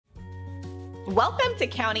Welcome to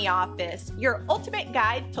County Office, your ultimate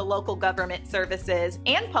guide to local government services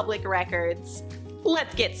and public records.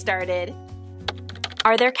 Let's get started.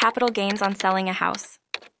 Are there capital gains on selling a house?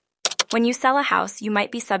 When you sell a house, you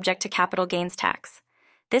might be subject to capital gains tax.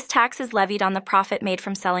 This tax is levied on the profit made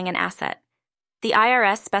from selling an asset. The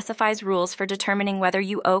IRS specifies rules for determining whether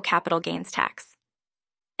you owe capital gains tax.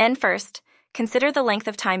 And first, consider the length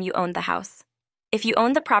of time you owned the house. If you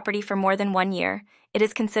owned the property for more than 1 year, it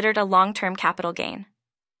is considered a long-term capital gain.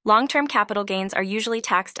 Long-term capital gains are usually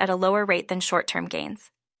taxed at a lower rate than short-term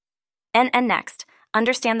gains. And next,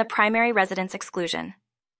 understand the primary residence exclusion.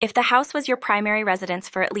 If the house was your primary residence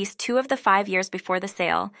for at least 2 of the 5 years before the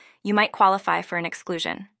sale, you might qualify for an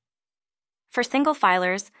exclusion. For single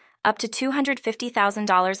filers, up to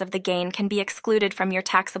 $250,000 of the gain can be excluded from your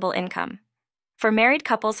taxable income. For married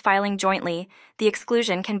couples filing jointly, the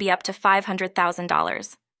exclusion can be up to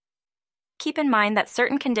 $500,000. Keep in mind that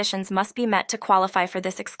certain conditions must be met to qualify for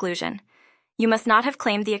this exclusion. You must not have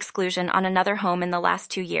claimed the exclusion on another home in the last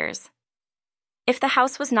 2 years. If the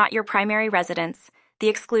house was not your primary residence, the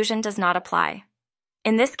exclusion does not apply.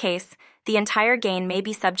 In this case, the entire gain may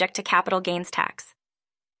be subject to capital gains tax.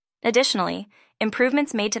 Additionally,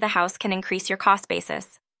 improvements made to the house can increase your cost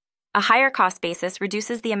basis. A higher cost basis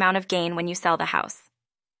reduces the amount of gain when you sell the house.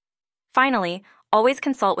 Finally, always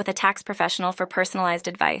consult with a tax professional for personalized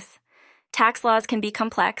advice. Tax laws can be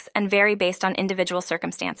complex and vary based on individual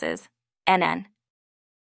circumstances. NN.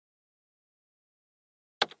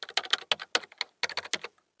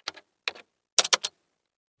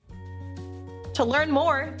 To learn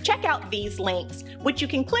more, check out these links, which you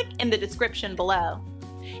can click in the description below.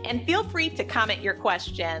 And feel free to comment your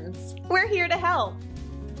questions. We're here to help.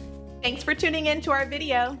 Thanks for tuning in to our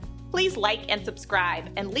video. Please like and subscribe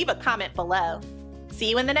and leave a comment below. See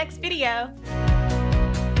you in the next video.